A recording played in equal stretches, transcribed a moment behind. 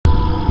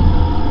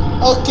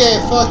Okay,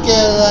 fuck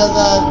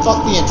it,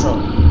 fuck the intro.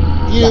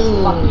 You...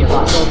 Yeah, fuck you,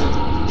 fuck.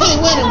 Hey,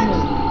 wait a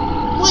minute.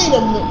 Wait a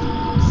minute.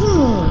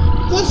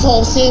 This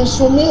all seems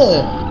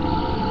familiar.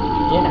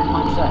 You didn't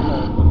punch that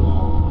hole in the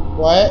wall.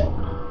 What?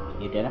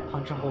 You didn't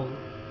punch a hole.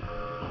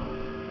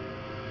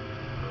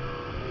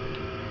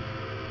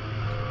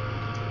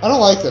 I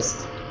don't like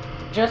this.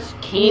 Just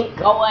keep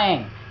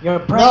going. Your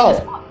brain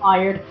is not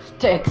wired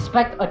to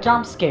expect a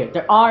jump scare.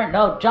 There are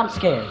no jump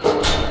scares.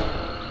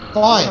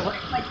 Fine. It's right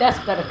on my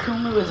desk that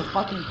Akumu is a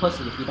fucking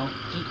pussy if you don't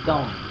keep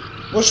going.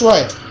 Which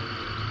way?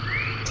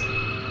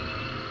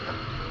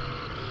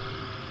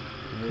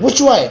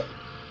 Which way?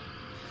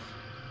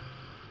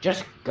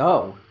 Just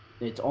go.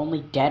 It's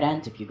only dead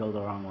ends if you go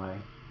the wrong way.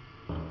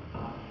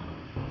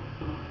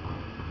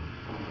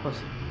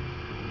 Pussy.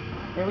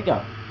 Here we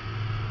go.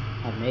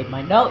 I've made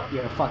my note.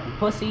 You're a fucking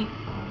pussy.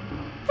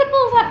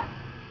 Simple as that.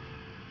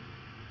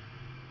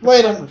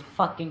 Wait a minute.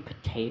 Fucking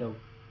potato.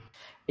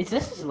 Is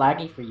this as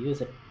laggy for you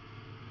as it?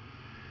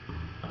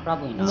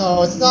 Probably not.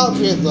 No, it's not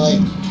weird, like...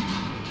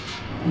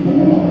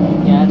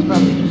 Yeah, it's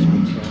probably just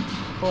screen share.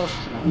 Close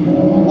enough.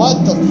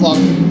 What the fuck?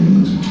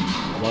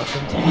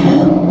 Welcome to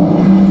hell.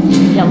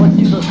 Yeah, let's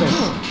do those things.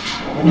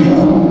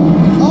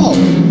 Oh.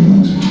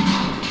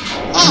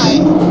 Hi.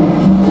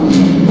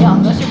 Yeah,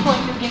 unless you're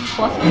playing New Game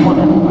Plus, you won't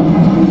have to fight.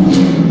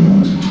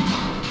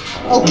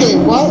 Okay,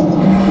 what?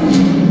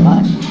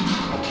 What?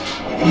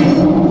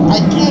 I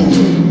can't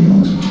hear you.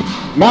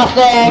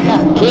 Nothing!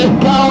 Keep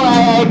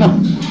going!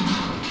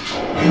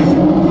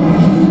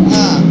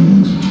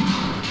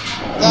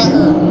 That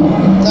hurt.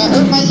 That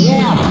hurt my ear.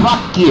 Yeah,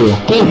 fuck you!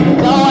 Keep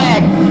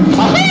going!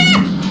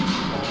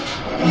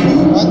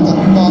 What the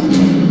fuck?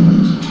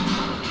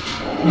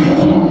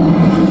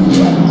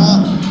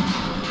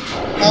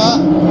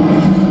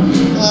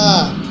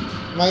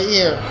 My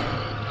ear.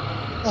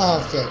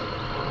 Oh, okay.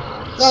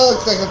 That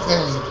looks like a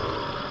thing.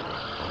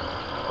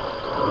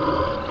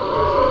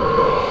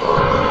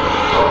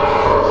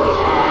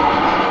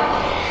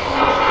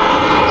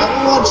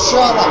 Everyone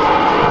shut up.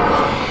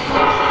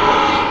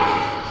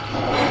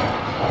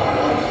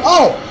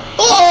 Oh!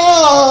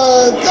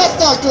 Oh! That's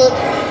not good!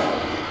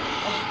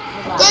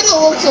 That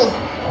don't look so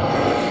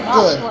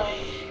good.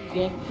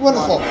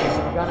 Wonderful.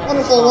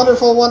 Wonderful,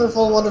 wonderful,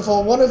 wonderful,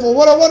 wonderful, wonderful.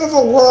 What a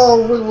wonderful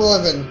world we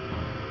live in.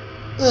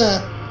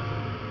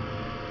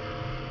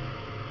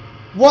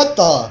 What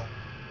the?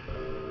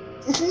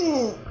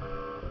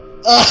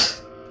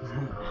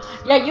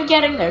 Yeah, you're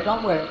getting there,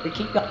 don't worry. We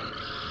keep going.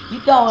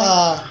 Keep going.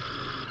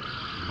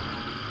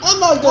 I'm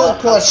not gonna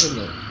question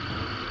it.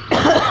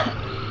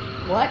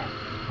 What?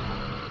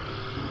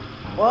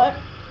 What?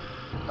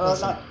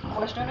 Not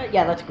question it?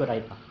 Yeah, that's a good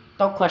idea.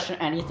 Don't question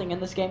anything in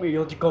this game or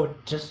you'll go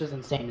just as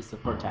insane as the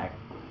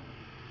protagonist.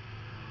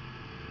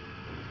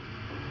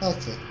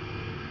 Okay.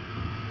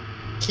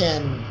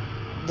 Can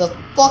the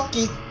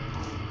fucking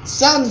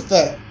sound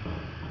effect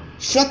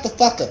shut the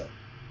fuck up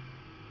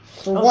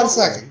for 1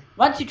 second?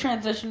 Once you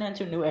transition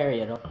into a new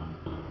area,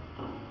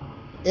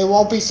 It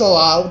won't be so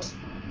loud.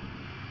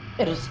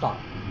 it'll stop.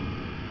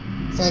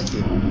 Thank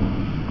you.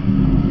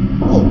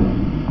 Oh.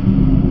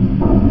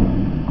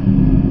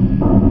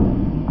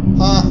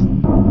 Huh?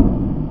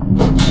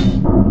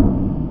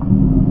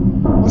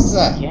 What's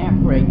that?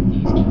 Can't break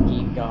these,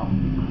 keep going.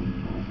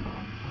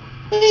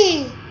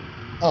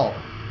 Oh.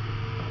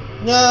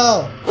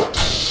 No!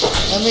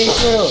 Let me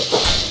through.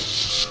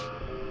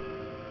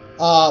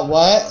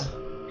 What?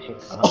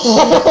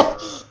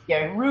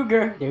 Yeah,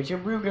 Ruger. There's your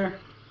Ruger.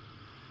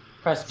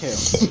 Press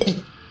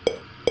 2.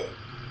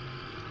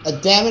 A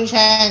damaged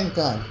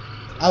handgun.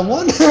 I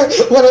wonder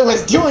what it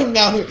was doing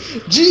down here.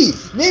 Gee,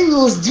 maybe it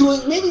was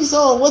doing. Maybe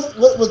someone was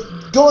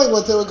going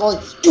with it. Was going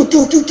do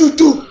do do do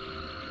do.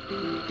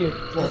 Dude,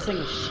 this thing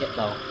is shit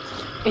though.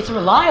 It's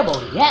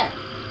reliable, yeah,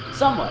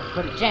 somewhat,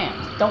 but it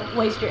jams. Don't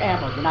waste your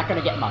ammo. You're not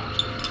gonna get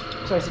much.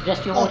 So I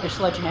suggest you hold your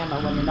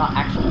sledgehammer when you're not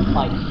actually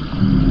fighting.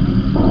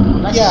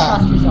 Unless you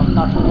trust yourself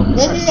not to look.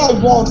 Maybe I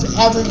won't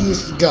ever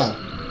use the gun.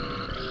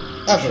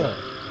 Ever.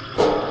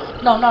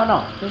 No.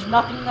 There's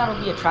nothing that'll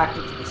be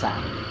attracted to the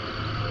sound.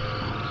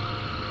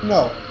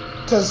 No,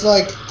 cause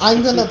like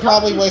I'm gonna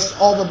probably waste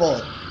all the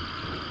bullet.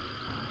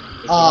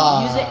 If you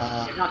don't use it,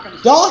 you're not gonna.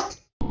 Doc.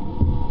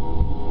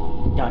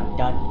 Dun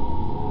dun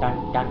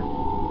dun dun.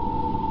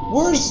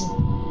 Where's?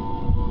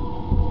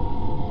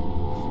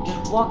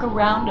 Just walk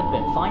around a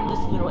bit. Find this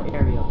little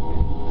area.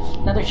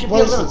 Now there should be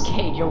a little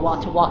cage you'll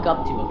want to walk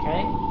up to.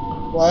 Okay?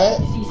 What?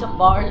 You see some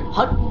bars?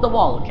 Hug the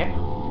wall. Okay?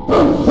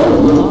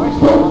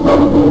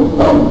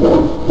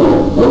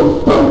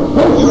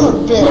 You're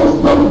big.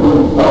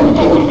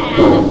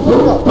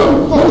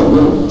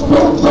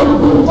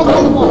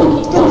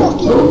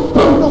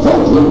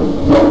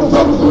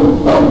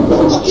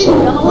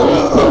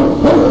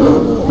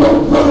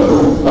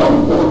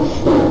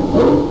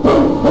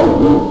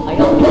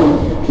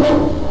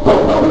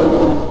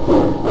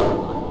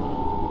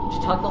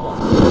 Just hug the wall.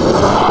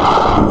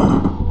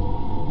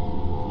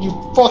 You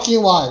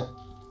fucking lied.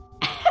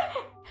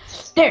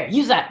 There,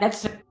 use that.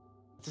 That's it.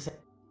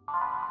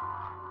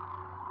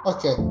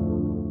 Okay.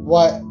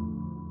 What?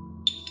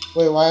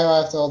 Wait, why do I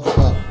have to hold the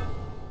button?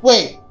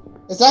 Wait,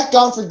 is that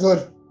gone for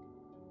good?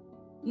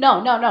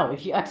 No.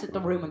 If you exit the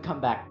room and come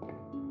back,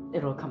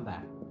 it'll come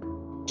back.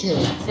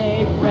 Okay.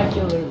 Save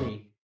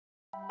regularly.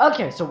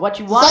 Okay, so what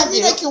you Does want that to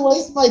mean do... I can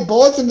waste my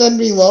bullets and then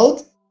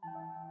reload?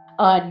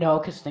 No,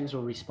 because things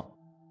will respawn.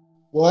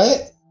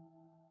 What?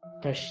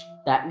 Because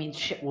that means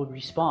shit will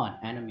respawn,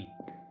 enemy.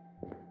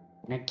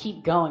 Now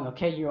keep going,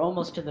 okay? You're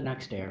almost to the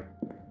next area.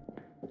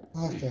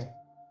 Okay.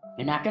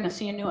 You're not gonna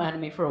see a new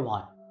enemy for a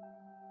while.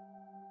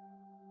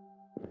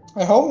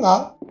 I hope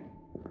not.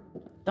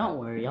 Don't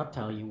worry, I'll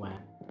tell you when.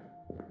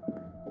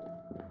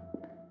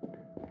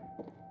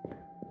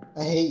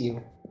 I hate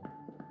you.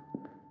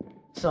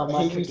 So I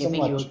much hate for you so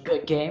giving you a much.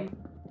 good game.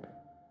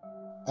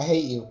 I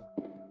hate you.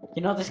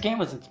 You know, this game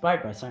was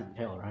inspired by Silent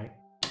Hill, right?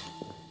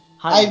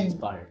 Highly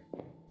inspired.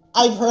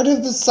 I've heard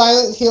of the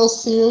Silent Hill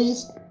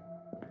series.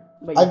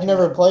 But I've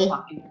never played.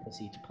 Fucking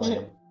pussy to play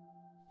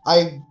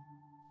them.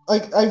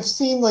 I've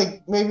seen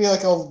like maybe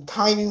like a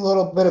tiny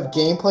little bit of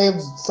gameplay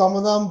of some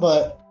of them,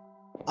 but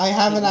I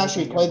haven't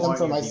actually played them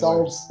for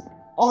myself.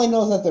 All I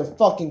know is that they're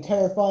fucking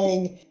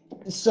terrifying.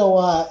 So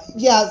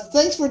yeah,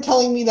 thanks for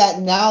telling me that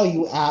now,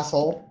 you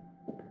asshole.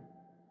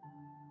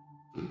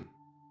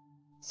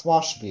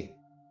 Swashby.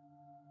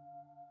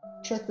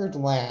 Checkered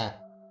land.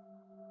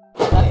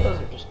 I thought those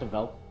are just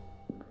developed.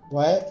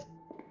 What?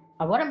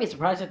 I wouldn't be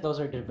surprised if those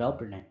are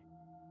developer names.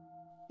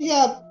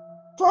 Yeah,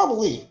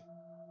 probably.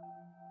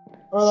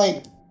 Or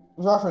like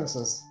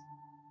references.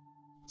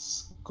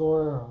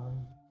 Scourge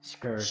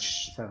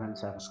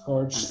 77.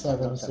 Scourge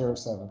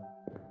 707.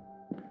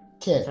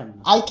 Okay,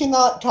 707. I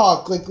cannot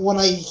talk like when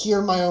I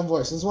hear my own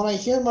voice. Because when I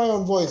hear my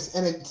own voice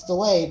and it's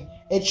delayed,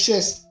 it's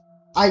just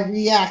I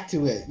react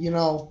to it, you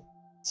know.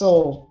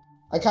 So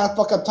I kind of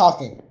fuck up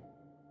talking,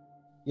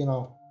 you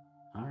know.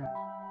 Alright.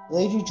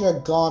 Lady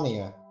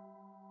Dragonia.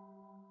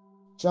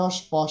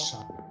 Josh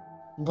Bosha.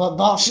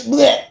 Bosh.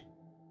 Bleh!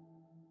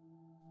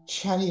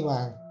 Chatty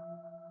Wang.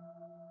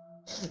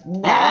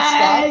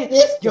 Hey!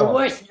 Your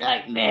worst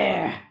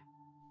nightmare!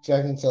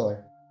 Dragon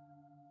Killer.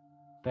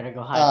 Better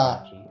go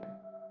hide, Pachi.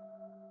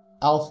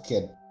 Elf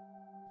Kid.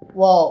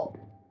 Well,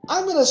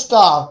 I'm gonna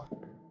stop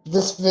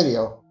this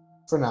video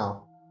for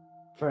now.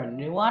 For a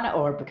new one,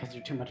 or because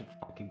you're too much of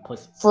a fucking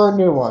pussy? For a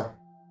new one.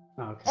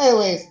 Okay.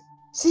 Anyways,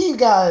 see you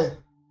guys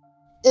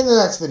in the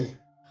next video.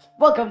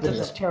 Welcome to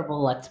this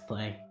terrible Let's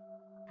Play.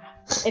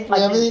 If We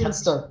haven't even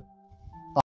started.